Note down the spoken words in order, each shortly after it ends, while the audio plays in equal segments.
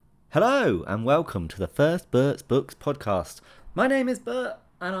Hello and welcome to the first Bert's Books podcast. My name is Bert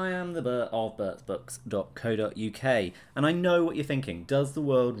and I am the Bert of bertsbooks.co.uk. And I know what you're thinking, does the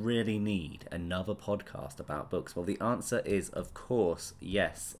world really need another podcast about books? Well, the answer is of course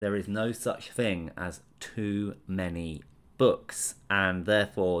yes. There is no such thing as too many books, and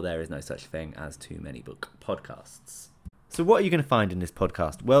therefore there is no such thing as too many book podcasts. So what are you going to find in this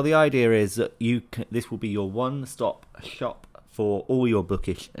podcast? Well, the idea is that this will be your one-stop shop for all your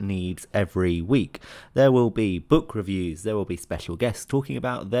bookish needs every week. There will be book reviews, there will be special guests talking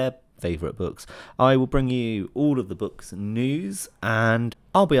about their favourite books. I will bring you all of the books news, and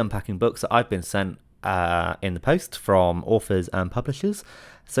I'll be unpacking books that I've been sent in the post from authors and publishers,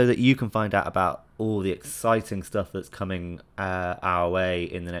 so that you can find out about all the exciting stuff that's coming our way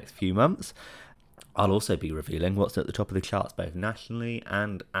in the next few months. I'll also be revealing what's at the top of the charts both nationally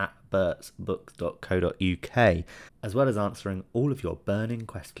and at bertsbooks.co.uk, as well as answering all of your burning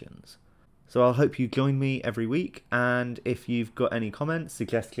questions. So I'll hope you join me every week, and if you've got any comments,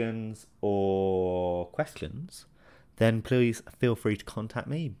 suggestions or questions, then please feel free to contact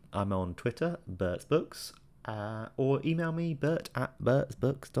me. I'm on Twitter, bertsbooks, or email me,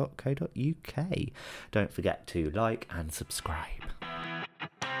 bert@bertsbooks.co.uk. Don't forget to like and subscribe.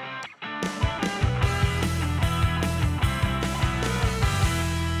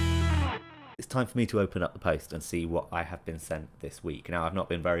 It's time for me to open up the post and see what I have been sent this week. Now, I've not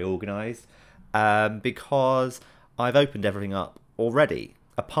been very organised because I've opened everything up already,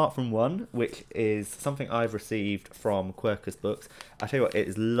 apart from one, which is something I've received from Quercus Books. I tell you what, it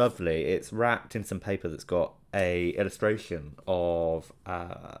is lovely. It's wrapped in some paper that's got a illustration of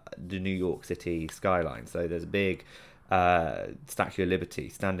the New York City skyline. So there's a big Statue of Liberty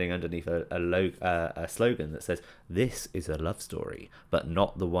standing underneath a slogan that says, "This is a love story, but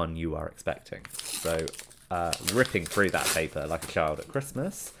not the one you are expecting." So ripping through that paper like a child at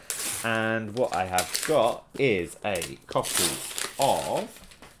Christmas. And what I have got is a copy of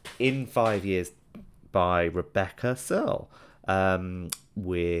In 5 Years by Rebecca Searle,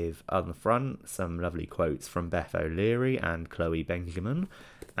 with on the front some lovely quotes from Beth O'Leary and Chloe Benjamin,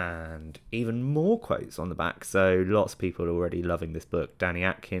 and even more quotes on the back. So lots of people are already loving this book. Danny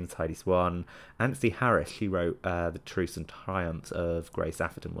Atkins, Heidi Swan, Nancy Harris, she wrote The Truths and Triumphs of Grace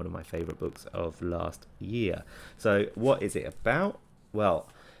Atherton, one of my favourite books of last year. So what is it about? Well,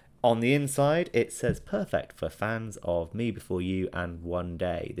 on the inside, it says, "Perfect for fans of Me Before You and One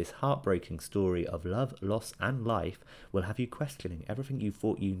Day. This heartbreaking story of love, loss, and life will have you questioning everything you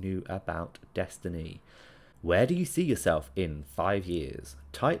thought you knew about destiny. Where do you see yourself in 5 years?"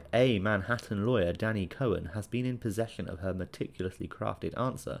 Type A Manhattan lawyer Danny Cohen has been in possession of her meticulously crafted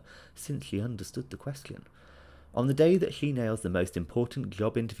answer since she understood the question. On the day that she nails the most important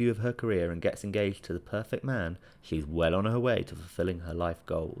job interview of her career and gets engaged to the perfect man, she's well on her way to fulfilling her life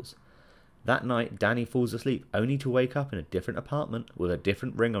goals. That night, Danny falls asleep only to wake up in a different apartment with a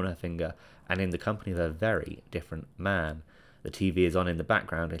different ring on her finger and in the company of a very different man. The TV is on in the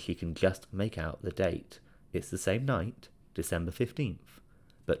background and she can just make out the date. It's the same night, December 15th,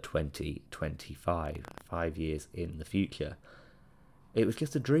 but 2025, 5 years in the future. It was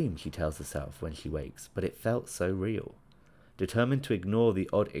just a dream, she tells herself when she wakes, but it felt so real. Determined to ignore the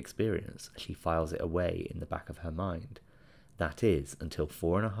odd experience, she files it away in the back of her mind. That is, until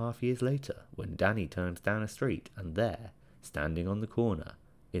 4.5 years later, when Danny turns down a street, and there, standing on the corner,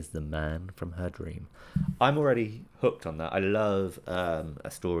 is the man from her dream. I'm already hooked on that. I love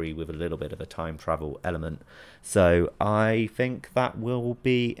a story with a little bit of a time travel element. So I think that will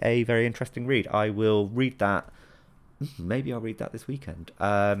be a very interesting read. I will read that. Maybe I'll read that this weekend.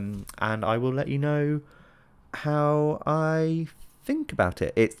 And I will let you know how I think about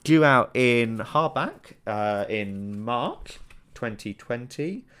it. It's due out in hardback in March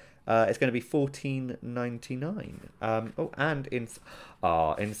 2020. It's going to be $14.99. And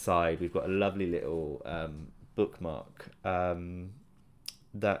inside we've got a lovely little bookmark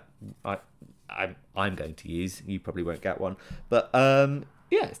that I'm going to use. You probably won't get one, but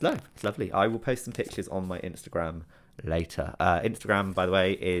yeah, it's lovely. I will post some pictures on my Instagram later. Instagram, by the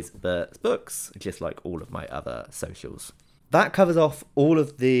way, is Bert's Books, just like all of my other socials. That covers off all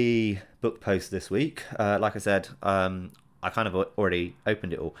of the book posts this week. Like I said, I kind of already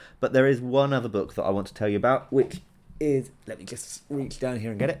opened it all, but there is one other book that I want to tell you about, which is, let me just reach down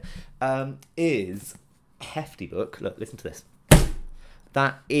here and get it, is a hefty book. Look, listen to this.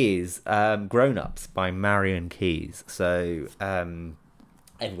 That is Grown Ups by Marian Keyes. So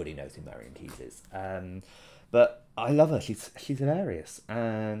everybody knows who Marian Keyes is. But I love her. She's hilarious.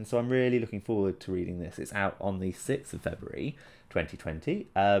 And so I'm really looking forward to reading this. It's out on the 6th of February, 2020.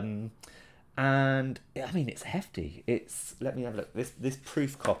 And I mean, it's hefty. It's let me have a look. This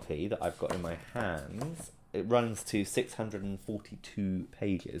proof copy that I've got in my hands, it runs to 642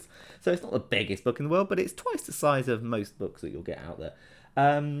 pages. So it's not the biggest book in the world, but it's twice the size of most books that you'll get out there.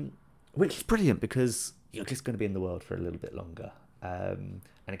 Which is brilliant because you're just going to be in the world for a little bit longer. And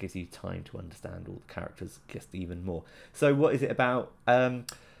it gives you time to understand all the characters just even more. So what is it about?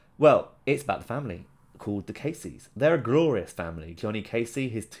 Well, it's about the family called the Caseys. They're a glorious family. Johnny Casey,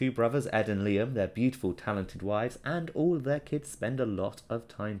 his two brothers, Ed and Liam, their beautiful, talented wives, and all of their kids spend a lot of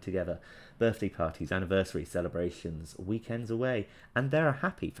time together. Birthday parties, anniversary celebrations, weekends away, and they're a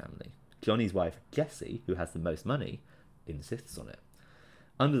happy family. Johnny's wife, Jessie, who has the most money, insists on it.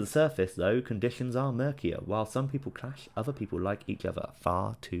 Under the surface, though, conditions are murkier. While some people clash, other people like each other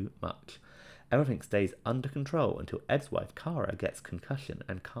far too much. Everything stays under control until Ed's wife, Cara, gets concussion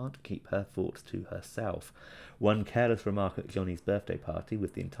and can't keep her thoughts to herself. One careless remark at Johnny's birthday party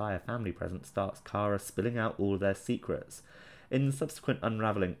with the entire family present starts Cara spilling out all their secrets. In the subsequent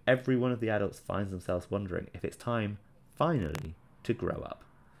unravelling, every one of the adults finds themselves wondering if it's time, finally, to grow up.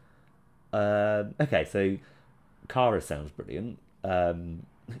 Okay, so Cara sounds brilliant.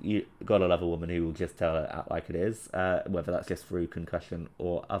 You gotta love a woman who will just tell it out like it is, whether that's just through concussion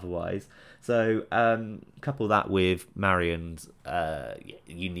or otherwise. So couple that with Marion's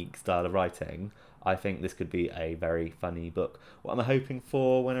unique style of writing, I think this could be a very funny book. What am I hoping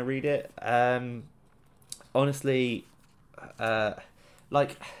for when I read it? Honestly,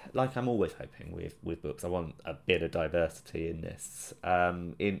 like I'm always hoping with books, I want a bit of diversity in this,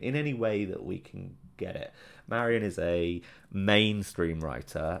 in any way that we can get it. Marion is a mainstream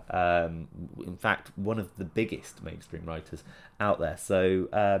writer, in fact one of the biggest mainstream writers out there, so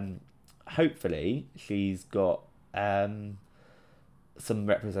hopefully she's got some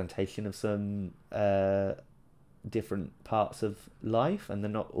representation of some different parts of life, and they're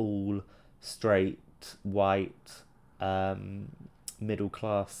not all straight white middle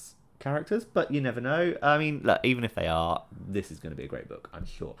class characters, but you never know. I mean, look, even if they are, this is going to be a great book, I'm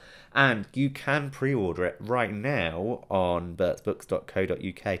sure. And you can pre-order it right now on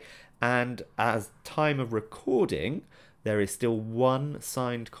bertsbooks.co.uk, and as time of recording, there is still one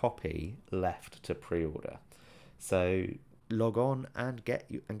signed copy left to pre-order. So log on and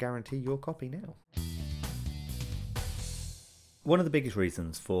guarantee your copy now. One of the biggest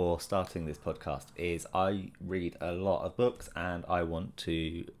reasons for starting this podcast is I read a lot of books and I want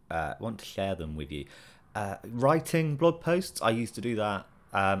to share them with you. Writing blog posts, I used to do that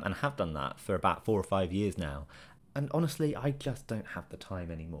and have done that for about 4 or 5 years now. And honestly, I just don't have the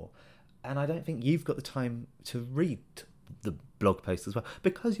time anymore. And I don't think you've got the time to read the blog posts as well,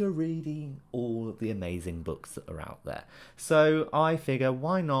 because you're reading all of the amazing books that are out there. So I figure,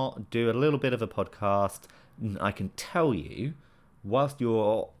 why not do a little bit of a podcast? I can tell you, whilst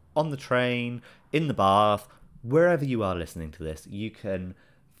you're on the train, in the bath, wherever you are listening to this, you can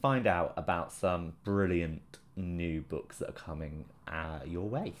find out about some brilliant new books that are coming your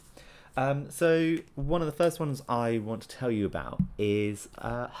way. So one of the first ones I want to tell you about is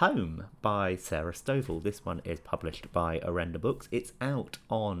Home by Sarah Stovall. This one is published by Orenda Books. It's out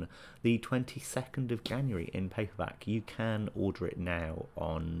on the 22nd of January in paperback. You can order it now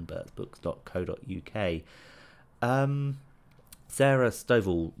on bertsbooks.co.uk. Sarah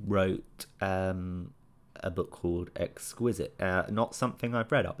Stovall wrote a book called Exquisite. Not something I've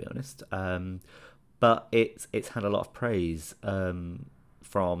read, I'll be honest, but it's had a lot of praise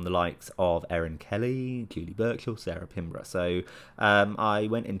from the likes of Erin Kelly, Julie Burchill, Sarah Pinborough. So I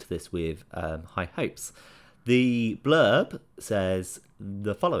went into this with high hopes. The blurb says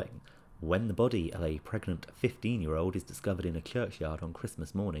the following. When the body of a pregnant 15-year-old is discovered in a churchyard on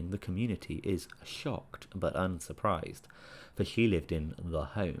Christmas morning, the community is shocked but unsurprised. For she lived in the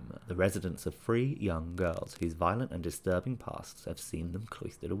home, the residence of 3 young girls whose violent and disturbing pasts have seen them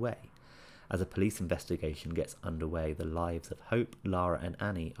cloistered away. As a police investigation gets underway, the lives of Hope, Lara and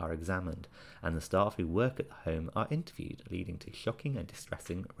Annie are examined, and the staff who work at the home are interviewed, leading to shocking and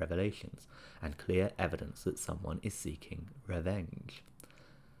distressing revelations, and clear evidence that someone is seeking revenge.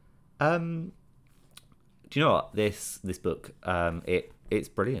 Do you know what? This book, it's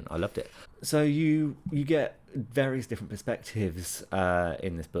brilliant. I loved it. So you get various different perspectives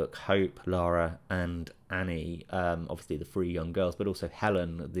in this book. Hope, Lara, and Annie, obviously the 3 young girls, but also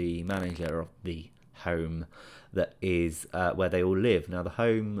Helen, the manager of the home that is where they all live. Now, the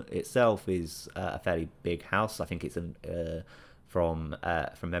home itself is a fairly big house. I think it's from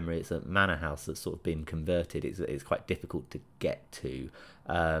memory, it's a manor house that's sort of been converted. It's quite difficult to get to.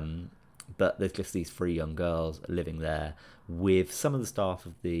 But there's just these 3 young girls living there with some of the staff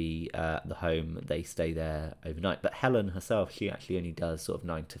of the home. They stay there overnight. But Helen herself, she actually only does sort of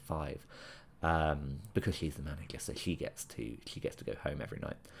 9 to 5. because she's the manager, so she gets to go home every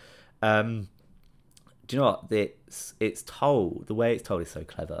night. Do you know what? It's told, the way it's told is so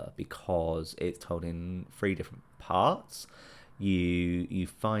clever because it's told in 3 different parts. You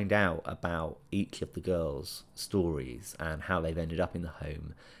find out about each of the girls' stories and how they've ended up in the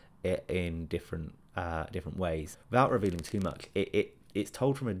home in different ways. Without revealing too much, it's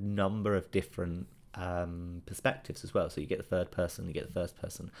told from a number of different perspectives as well. So you get the third person, you get the first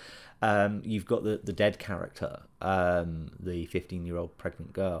person. You've got the dead character, the 15-year-old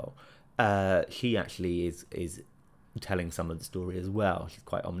pregnant girl. She actually is telling some of the story as well. She's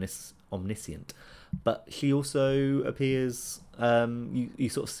quite omniscient, but she also appears. You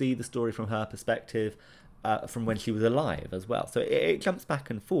sort of see the story from her perspective, from when she was alive as well. So it jumps back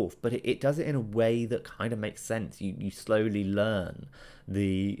and forth, but it does it in a way that kind of makes sense. You slowly learn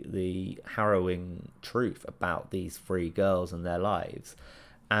the harrowing truth about these 3 girls and their lives,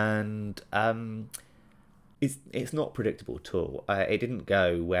 and it's not predictable at all. It didn't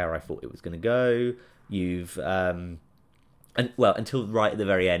go where I thought it was going to go. Until right at the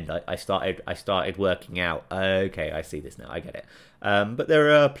very end, I started working out. Okay, I see this now. I get it. But there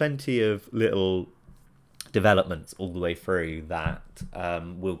are plenty of little developments all the way through that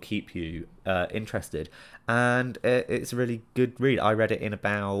will keep you interested, and it's a really good read. I read it in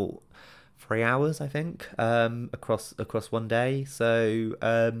about 3 hours, I think, across one day. So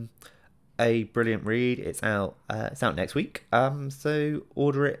a brilliant read. It's out next week. So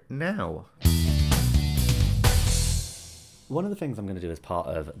order it now. One of the things I'm going to do as part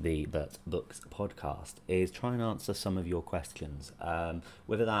of the Bert Books podcast is try and answer some of your questions,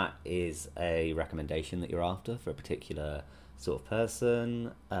 whether that is a recommendation that you're after for a particular sort of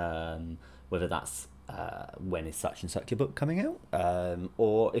person, whether that's when is such and such a book coming out,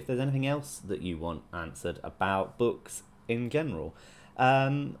 or if there's anything else that you want answered about books in general.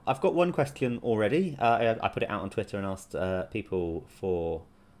 I've got one question already. I put it out on Twitter and asked people for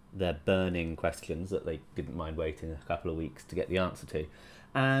their burning questions that they didn't mind waiting a couple of weeks to get the answer to.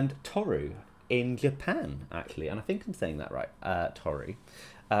 And Toru in Japan, actually, and I think I'm saying that right, Toru.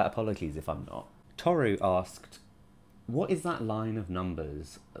 Apologies if I'm not. Toru asked, what is that line of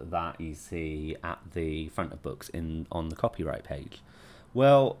numbers that you see at the front of books on the copyright page?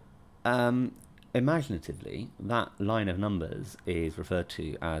 Well, imaginatively, that line of numbers is referred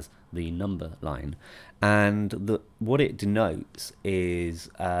to as the number line, and what it denotes is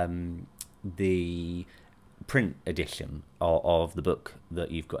the print edition of the book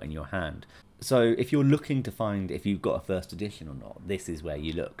that you've got in your hand. So if you're looking to find if you've got a first edition or not, this is where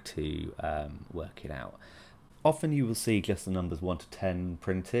you look to work it out. Often you will see just the numbers 1 to 10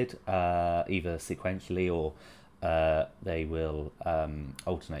 printed, either sequentially or they will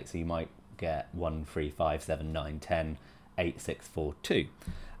alternate. So you might get 1, 3, 5, 7, 9, 10, 8, 6, 4, 2.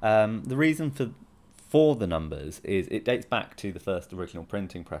 The reason for the numbers is it dates back to the first original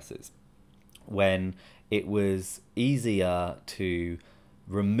printing presses, when it was easier to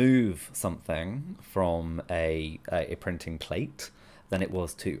remove something from a printing plate than it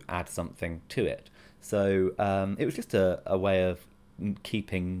was to add something to it. So it was just a way of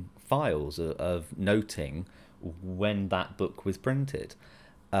keeping files, of noting when that book was printed.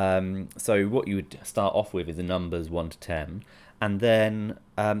 So what you would start off with is the numbers 1 to 10, and then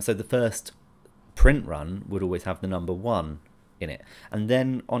so the first print run would always have the number 1 in it, and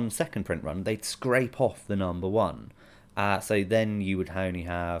then on second print run they'd scrape off the number 1. So then you would only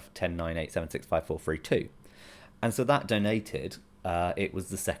have 10, 9, 8, 7, 6, 5, 4, 3, 2, and so that denoted it was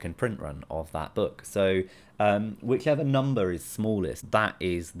the second print run of that book. So whichever number is smallest, that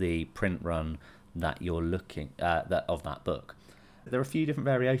is the print run that you're looking of that book. There are a few different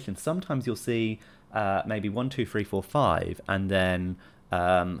variations. Sometimes you'll see maybe 1, 2, 3, 4, 5, and then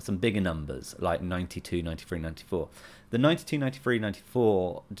some bigger numbers like 92, 93, 94. The 92, 93,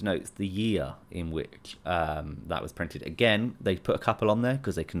 94 denotes the year in which that was printed. Again, they put a couple on there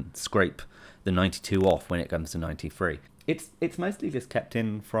because they can scrape the 92 off when it comes to 93. It's mostly just kept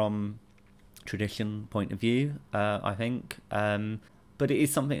in from tradition point of view, I think, but it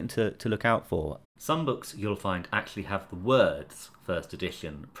is something to look out for. Some books you'll find actually have the words first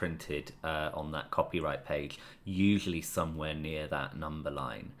edition printed on that copyright page, usually somewhere near that number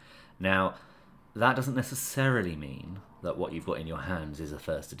line. Now, that doesn't necessarily mean that what you've got in your hands is a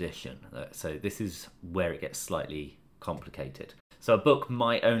first edition. So this is where it gets slightly complicated. So a book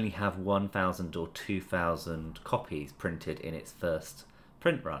might only have 1,000 or 2,000 copies printed in its first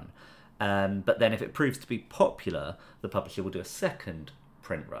print run. But then if it proves to be popular, the publisher will do a second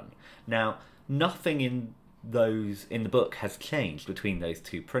print run. Now, nothing in the book has changed between those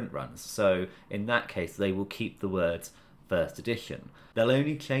two print runs. So in that case, they will keep the words first edition. They'll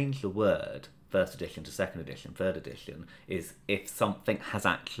only change the word first edition to second edition, third edition, is if something has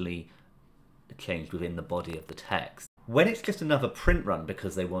actually changed within the body of the text. When it's just another print run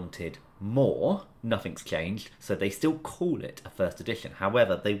because they wanted more, nothing's changed, so they still call it a first edition.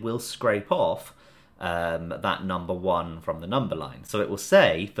 However, they will scrape off that number 1 from the number line. So it will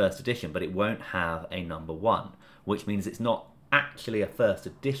say first edition, but it won't have a number 1, which means it's not actually a first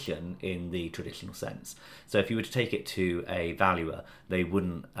edition in the traditional sense. So if you were to take it to a valuer, they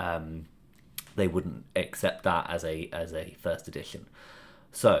wouldn't accept that as a first edition.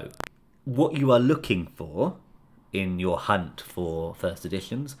 So what you are looking for in your hunt for first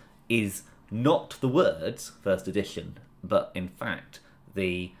editions is not the words first edition, but in fact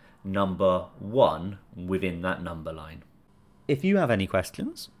the number 1 within that number line. If you have any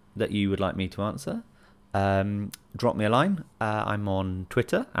questions that you would like me to answer, drop me a line. I'm on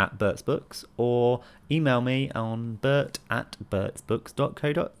Twitter @BertsBooks, or email me on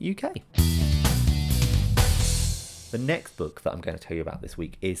bert@bertsbooks.co.uk. The next book that I'm going to tell you about this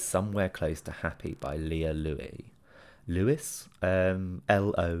week is Somewhere Close to Happy by Leah Louis. Lewis, Louis. I'm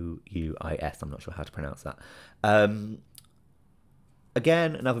not sure how to pronounce that.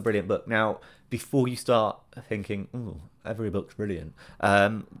 Again, another brilliant book. Now, before you start thinking, "Oh, every book's brilliant,"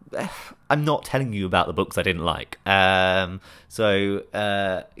 I'm not telling you about the books I didn't like. I'm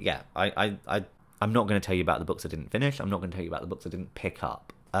not going to tell you about the books I didn't finish. I'm not going to tell you about the books I didn't pick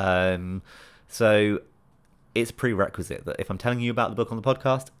up. So it's a prerequisite that if I'm telling you about the book on the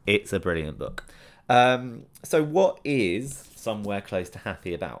podcast, it's a brilliant book. So what is Somewhere Close to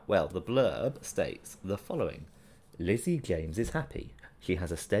Happy about? Well, the blurb states the following. Lizzie James is happy. She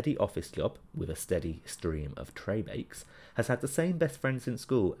has a steady office job with a steady stream of tray bakes, has had the same best friend since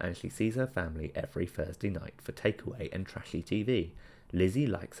school, and she sees her family every Thursday night for takeaway and trashy TV. Lizzie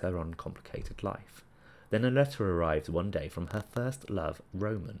likes her uncomplicated life. Then a letter arrives one day from her first love,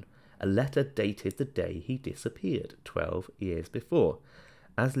 Roman. A letter dated the day he disappeared, 12 years before.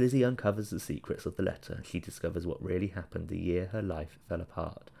 As Lizzie uncovers the secrets of the letter, she discovers what really happened the year her life fell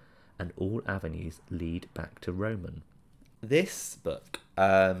apart, and all avenues lead back to Roman. This book,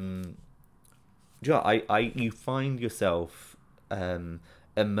 you find yourself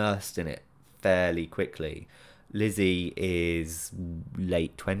immersed in it fairly quickly. Lizzie is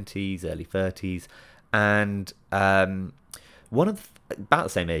late 20s, early 30s, and about the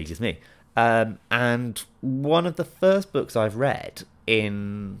same age as me. And one of the first books I've read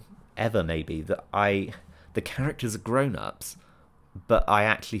in ever, maybe, the characters are grown-ups, but I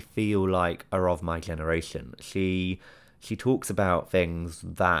actually feel like are of my generation. She talks about things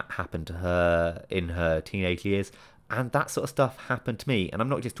that happened to her in her teenage years, and that sort of stuff happened to me. And I'm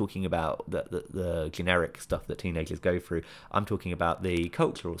not just talking about the generic stuff that teenagers go through. I'm talking about the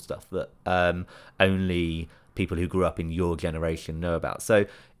cultural stuff that only people who grew up in your generation know about. So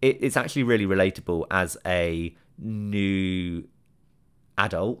it's actually really relatable as a new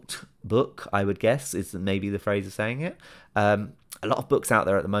adult book, I would guess, is maybe the phrase of saying it. A lot of books out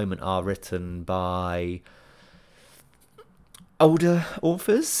there at the moment are written by older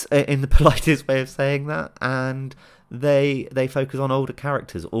authors, in the politest way of saying that, and they focus on older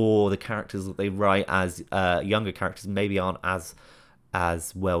characters, or the characters that they write as younger characters maybe aren't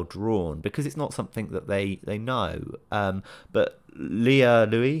as well drawn because it's not something that they know. But Leah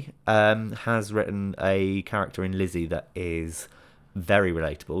Louis has written a character in Lizzie that is very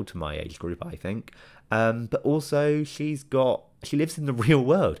relatable to my age group, I think. But also she lives in the real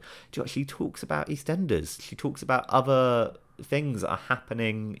world. She talks about EastEnders. She talks about other things that are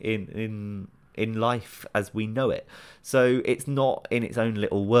happening in life as we know it. So it's not in its own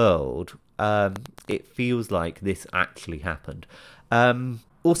little world. It feels like this actually happened.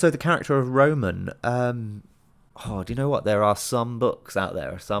 Also, the character of Roman. Do you know what? There are some books out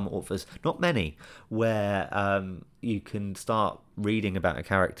there, some authors, not many, where you can start reading about a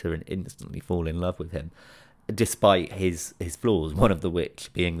character and instantly fall in love with him, despite his flaws. One of the which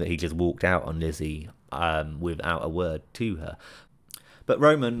being that he just walked out on Lizzie without a word to her. But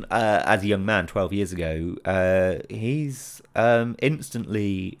Roman, as a young man 12 years ago, he's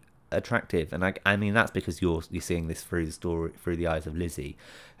instantly attractive, and I mean that's because you're seeing this through the story, through the eyes of Lizzie,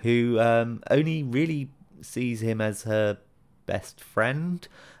 who only really sees him as her best friend,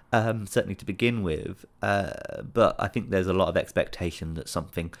 certainly to begin with. But I think there's a lot of expectation that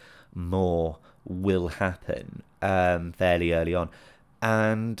something more will happen fairly early on.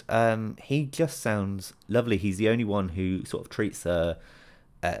 And he just sounds lovely. He's the only one who sort of treats her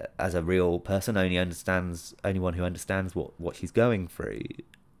as a real person, only one who understands what she's going through.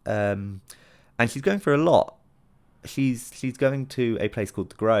 And she's going through a lot. she's going to a place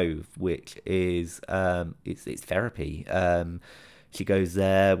called the Grove, which is it's therapy. She goes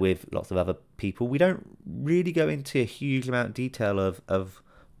there with lots of other people. We don't really go into a huge amount of detail of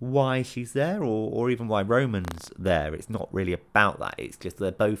why she's there, or even why Roman's there. It's not really about that. It's just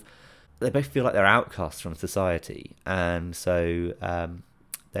they both feel like they're outcasts from society, and so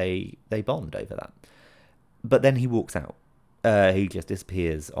they bond over that. But then he walks out. He just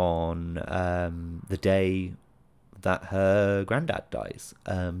disappears on the day that her granddad dies,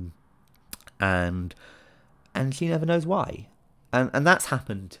 and she never knows why. And that's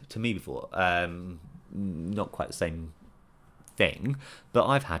happened to me before. Not quite the same thing, but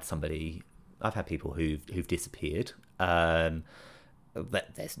I've had people who've disappeared. They're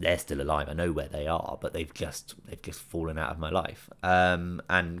still alive. I know where they are, but they've just fallen out of my life,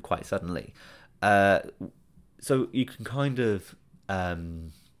 and quite suddenly. So you can kind of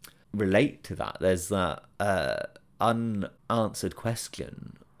relate to that. There's that unanswered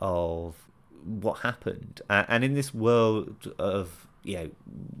question of what happened, and in this world of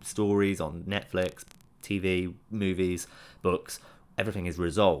stories on Netflix, TV, movies, books, everything is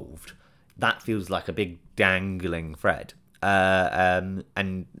resolved. That feels like a big dangling thread. And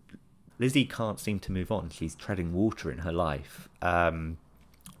Lizzie can't seem to move on. She's treading water in her life, while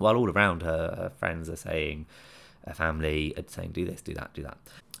all around her, her friends are saying, her family are saying, do this, do that, do that.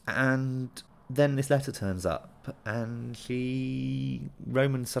 And then this letter turns up, and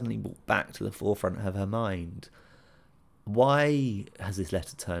Roman suddenly brought back to the forefront of her mind. Why has this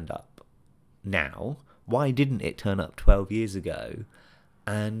letter turned up now? Why didn't it turn up 12 years ago?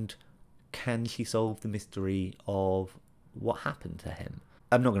 And can she solve the mystery of what happened to him?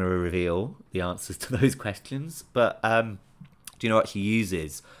 I'm not going to reveal the answers to those questions, but do you know what? She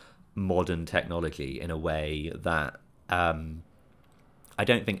uses modern technology in a way that I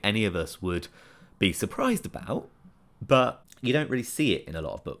don't think any of us would be surprised about, but you don't really see it in a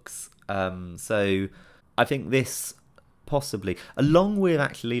lot of books. So I think this possibly, along with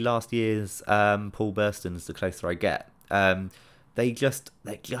actually last year's Paul Burston's The Closer I Get, they just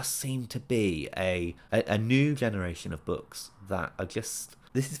seem to be a new generation of books that are just,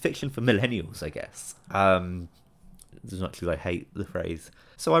 this is fiction for millennials, I guess. As much as I hate the phrase.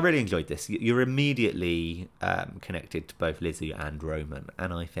 So I really enjoyed this. You're immediately connected to both Lizzie and Roman,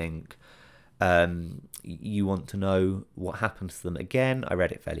 and I think you want to know what happens to them. Again, I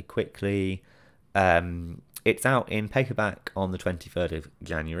read it fairly quickly. It's out in paperback on the 23rd of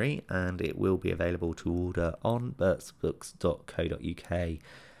January, and it will be available to order on burtsbooks.co.uk.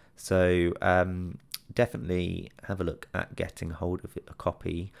 So definitely have a look at getting hold of a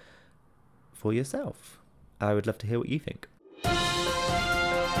copy for yourself. I would love to hear what you think.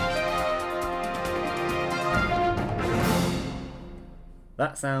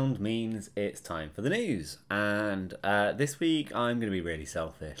 That sound means it's time for the news, and this week I'm going to be really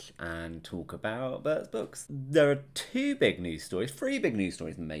selfish and talk about Bert's books. There are three big news stories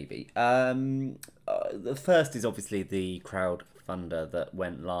maybe. The first is obviously the crowdfunder that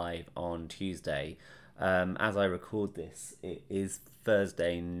went live on Tuesday. As I record this, it is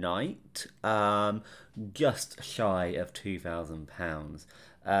Thursday night, just shy of £2,000.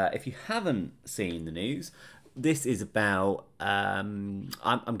 If you haven't seen the news, this is about I'm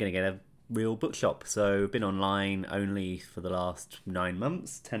going to get a real bookshop. So I've been online only for the last 10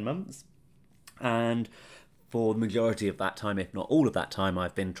 months, and for the majority of that time, if not all of that time,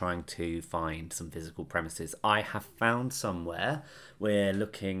 I've been trying to find some physical premises. I have found somewhere. We're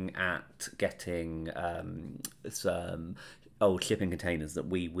looking at getting some old shipping containers that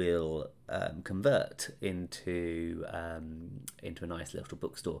we will convert into a nice little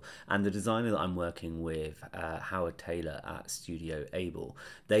bookstore. And the designer that I'm working with, Howard Taylor at Studio Able,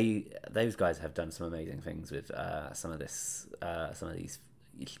 those guys have done some amazing things with some of these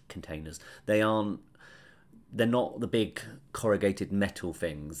containers. They're not the big corrugated metal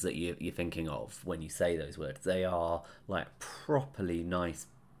things that you're thinking of when you say those words. They are like properly nice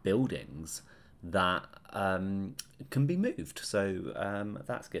buildings that can be moved. So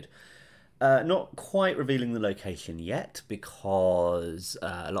that's good. Not quite revealing the location yet because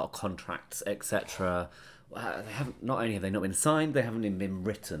a lot of contracts, etc. They haven't. Not only have they not been signed, they haven't even been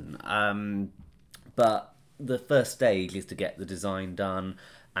written. But the first stage is to get the design done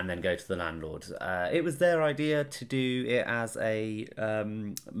and then go to the landlord. It was their idea to do it as a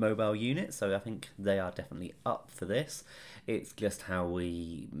mobile unit, so I think they are definitely up for this. It's just how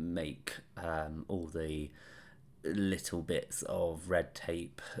we make all the little bits of red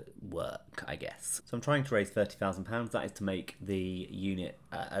tape work, I guess. So I'm trying to raise £30,000. That is to make the unit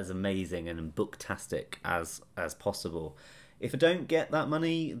as amazing and booktastic as possible. If I don't get that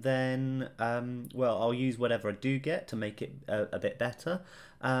money, then, I'll use whatever I do get to make it a bit better.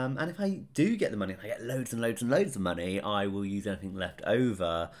 And if I do get the money, and I get loads and loads and loads of money, I will use anything left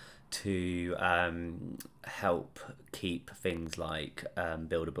over to help keep things like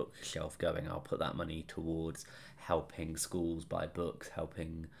Build a Bookshelf going. I'll put that money towards helping schools buy books,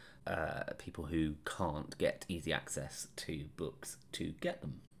 helping people who can't get easy access to books to get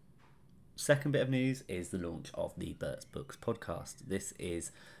them. Second bit of news is the launch of the Bert's Books podcast. This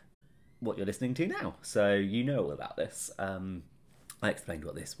is what you're listening to now, so you know all about this. I explained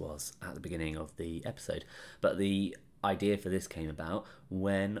what this was at the beginning of the episode, but the idea for this came about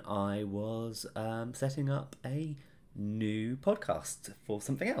when I was setting up a new podcast for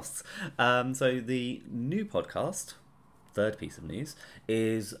something else. So the new podcast, third piece of news,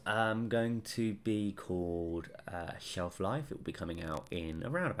 is going to be called Shelf Life. It will be coming out in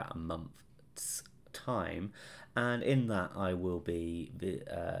around about a month's time, and in that I will be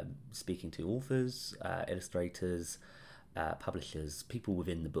speaking to authors, illustrators, publishers, people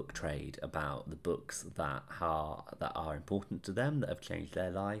within the book trade about the books that are important to them, that have changed their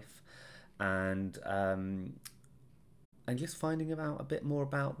life, and just finding out a bit more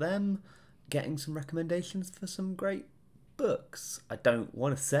about them, getting some recommendations for some great books. I don't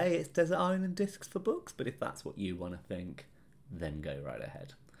want to say it's Desert Island Discs for books, but if that's what you want to think, then go right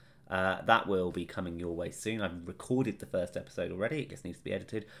ahead. That will be coming your way soon. I've recorded the first episode already. It just needs to be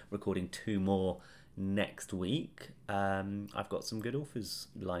edited. Recording 2 more next week. I've got some good authors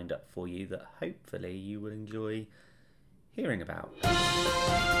lined up for you that hopefully you will enjoy hearing about.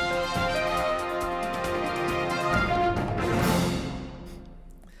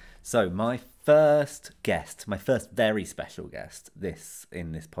 So my first very special guest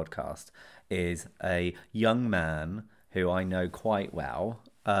in this podcast is a young man who I know quite well.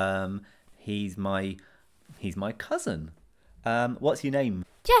 He's my cousin. What's your name?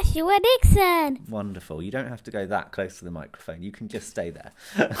 Joshua Dixon. Wonderful. You don't have to go that close to the microphone. You can just stay there.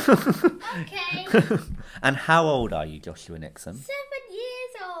 Okay. And how old are you, Joshua Nixon? 7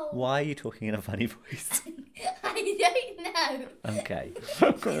 years old. Why are you talking in a funny voice? I don't know. Okay.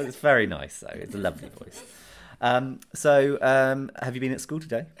 It's very nice, though. It's a lovely voice. So, have you been at school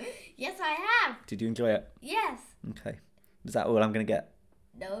today? Yes, I have. Did you enjoy it? Yes. Okay. Is that all I'm going to get?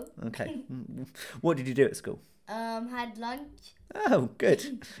 No. Okay. What did you do at school? Had lunch. Oh,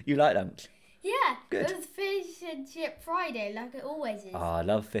 good. You like lunch? Yeah. Good. It was fish and chip Friday, like it always is. Oh, I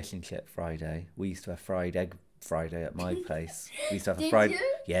love fish and chip Friday. We used to have fried egg Friday at my place. We used to have Did a fried. you?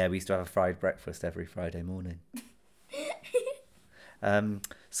 Yeah, we used to have a fried breakfast every Friday morning.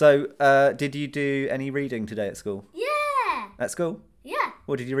 So, did you do any reading today at school? Yeah. At school? Yeah.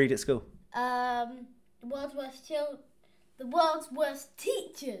 What did you read at school? The World's Worst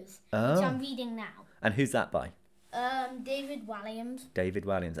Teachers, Oh. which I'm reading now. And who's that by? David Walliams. David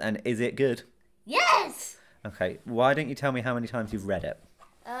Walliams. And is it good? Yes. Okay. Why don't you tell me how many times you've read it?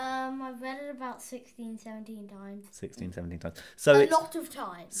 I've read it about 16, 17 times. 16, 17 times. A lot of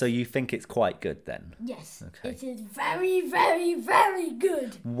times. So you think it's quite good then? Yes. Okay. It is very, very, very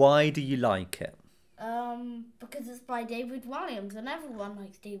good. Why do you like it? Because it's by David Walliams, and everyone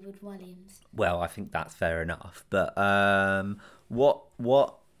likes David Walliams. Well, I think that's fair enough. But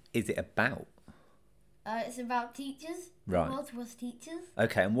what is it about? It's about teachers. Right. The world's worst teachers.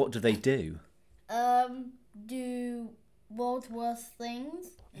 Okay, and what do they do? Do world's worst things.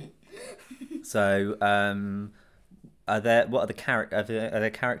 So, are there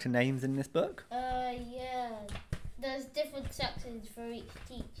character names in this book? Yeah. There's different sections for each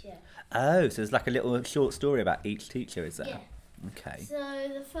teacher. Oh, so there's like a little short story about each teacher, is there? Yeah. Okay. So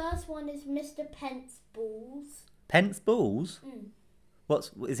the first one is Mr. Pence Balls. Pence Balls?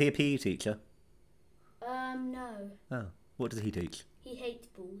 Mm. Is he a PE teacher? No. Oh, what does he teach? He hates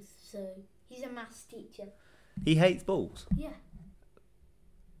balls, so he's a maths teacher. He hates balls? Yeah.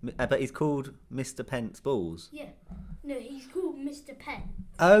 But he's called Mr. Pence Balls? Yeah. No, he's called Mr. Pence.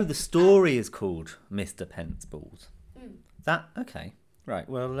 Oh, the story is called Mr. Pence Balls. Mm. Okay. Right,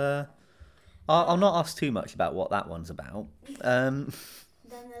 well, I'll not ask too much about what that one's about. Then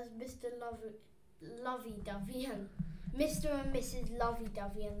there's Mr. Lovey-Dovey and Mr. and Mrs.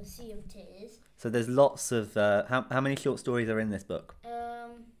 Lovey-Dovey and the Sea of Tears. So there's lots of... how many short stories are in this book?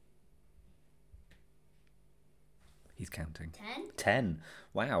 He's counting. 10. 10.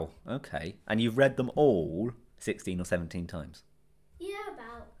 Wow, okay. And you've read them all 16 or 17 times? Yeah,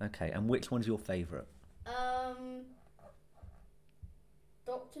 about. Okay, and which one's your favourite?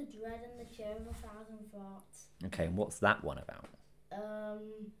 Dr. Dread and the Chair of 1,000 Farts. Okay, and what's that one about?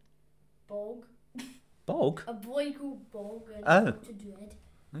 Bog. Bog? A boy called Bog and Oh. Dr. Dread.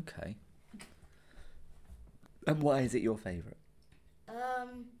 Okay. And why is it your favourite?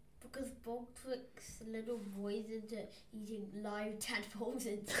 Because Bob tricks little boys into eating live tadpoles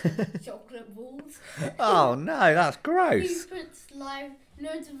and chocolate balls. Oh no, that's gross. He puts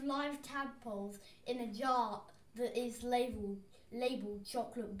loads of live tadpoles in a jar that is labelled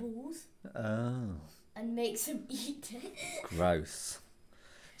chocolate balls. Oh. And makes them eat it. Gross.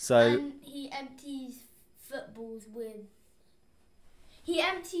 So. And he empties the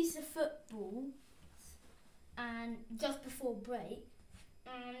footballs and just before break,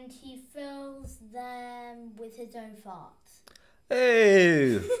 and he fills them with his own farts.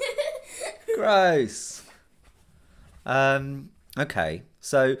 Ew. Gross. Okay.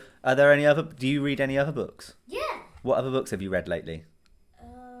 So, are there any other? Do you read any other books? Yeah. What other books have you read lately?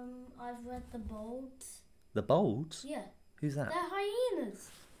 I've read The Bolds. The Bolds? Yeah. Who's that? They're hyenas.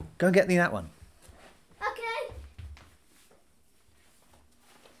 Go and get me that one.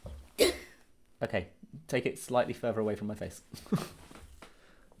 Okay. Okay, take it slightly further away from my face.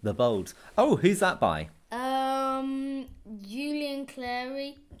 The Bolds. Oh, who's that by? Julian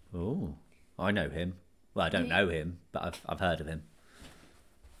Clary. Oh, I know him. Well, I don't know him, but I've heard of him.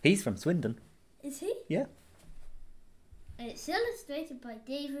 He's from Swindon. Is he? Yeah. And it's illustrated by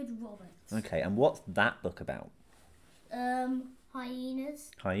David Roberts. Okay, and what's that book about?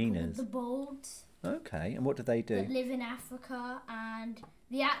 Hyenas. Hyenas. The Bolds. Okay, and what do they do? That live in Africa, and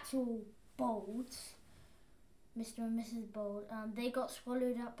the actual Bolds, Mr. and Mrs. Bold, they got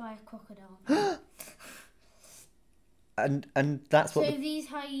swallowed up by a crocodile. and that's what. So these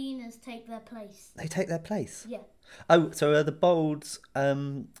hyenas take their place. They take their place. Yeah. Oh, so are the Bolds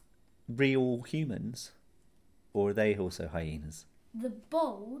real humans, or are they also hyenas? The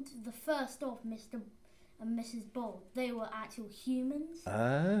Bold, the first of Mr. and Mrs. Bold, they were actual humans.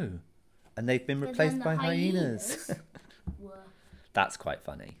 Oh, and they've been replaced by hyenas. Were. That's quite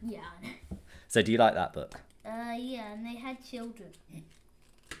funny. Yeah, I know. So do you like that book? Yeah, and they had children.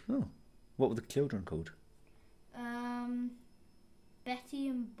 Oh, what were the children called? Betty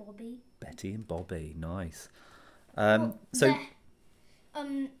and Bobby. Betty and Bobby, nice. The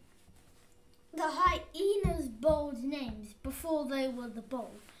hyenas' Bold names before they were the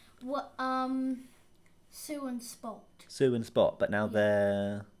Bold were Sue and Spot. Sue and Spot, but now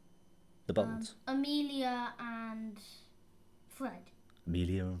they're the Bolds. Amelia and Fred.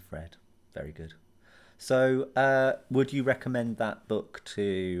 Amelia and Fred, very good. So, would you recommend that book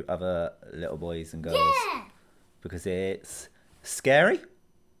to other little boys and girls? Yeah! Because it's scary?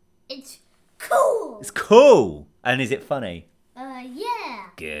 It's cool! It's cool! And is it funny? Yeah!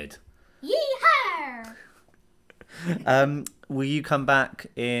 Good. Yeehaw! Will you come back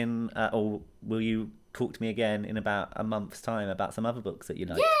in, or will you talk to me again in about a month's time about some other books that you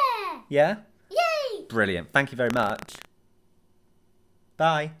like? Yeah! Yeah? Yay! Brilliant. Thank you very much.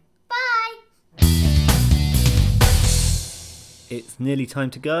 Bye. Bye! It's nearly time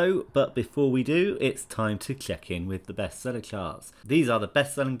to go, but before we do, it's time to check in with the bestseller charts. These are the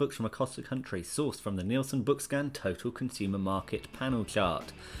best-selling books from across the country, sourced from the Nielsen Bookscan Total Consumer Market panel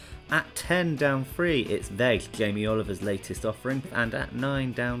chart. At 10 down 3, it's Veg, Jamie Oliver's latest offering, and at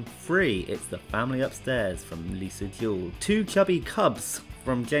 9 down 3, it's The Family Upstairs from Lisa Jewell. Two Chubby Cubs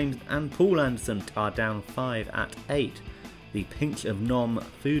from James and Paul Anderson are down 5 at 8. The Pinch of Nom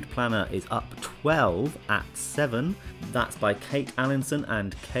Food Planner is up 12 at 7. That's by Kate Allinson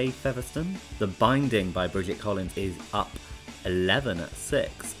and Kay Featherston. The Binding by Bridget Collins is up 11 at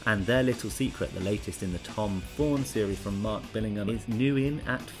 6. And Their Little Secret, the latest in the Tom Thorne series from Mark Billingham, is new in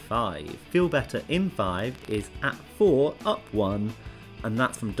at 5. Feel Better in 5 is at 4, up 1. And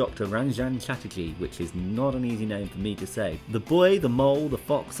that's from Dr. Ranjan Chatterjee, which is not an easy name for me to say. The Boy, the Mole, the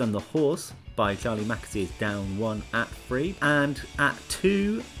Fox and the Horse by Charlie Mackesy is down 1 at 3. And at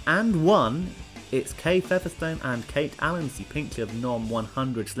 2 and 1, it's Kay Featherstone and Kate Allen's The Pinch of Nom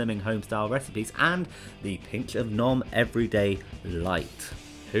 100 Slimming Homestyle Recipes and The Pinch of Nom Everyday Light,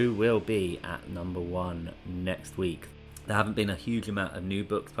 who will be at number 1 next week. There haven't been a huge amount of new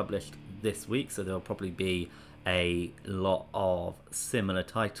books published this week, so there'll probably be a lot of similar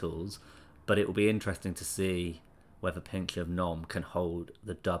titles, but it will be interesting to see whether Pinch of Nom can hold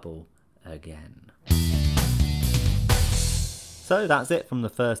the double again. So that's it from the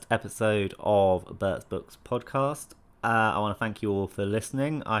first episode of Bert's Books podcast. I want to thank you all for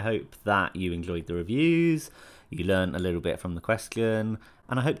listening. I hope that you enjoyed the reviews, you learned a little bit from the question,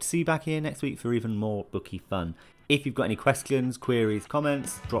 and I hope to see you back here next week for even more booky fun. If you've got any questions, queries,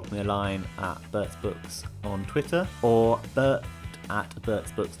 comments, drop me a line at Bert's Books on Twitter, or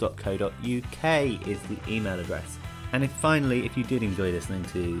bert@bertsbooks.co.uk is the email address. And if you did enjoy listening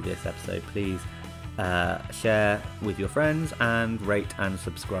to this episode, please share with your friends, and rate and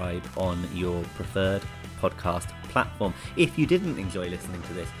subscribe on your preferred podcast platform. If you didn't enjoy listening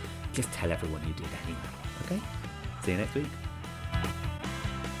to this, just tell everyone you did anyway. Okay? See you next week.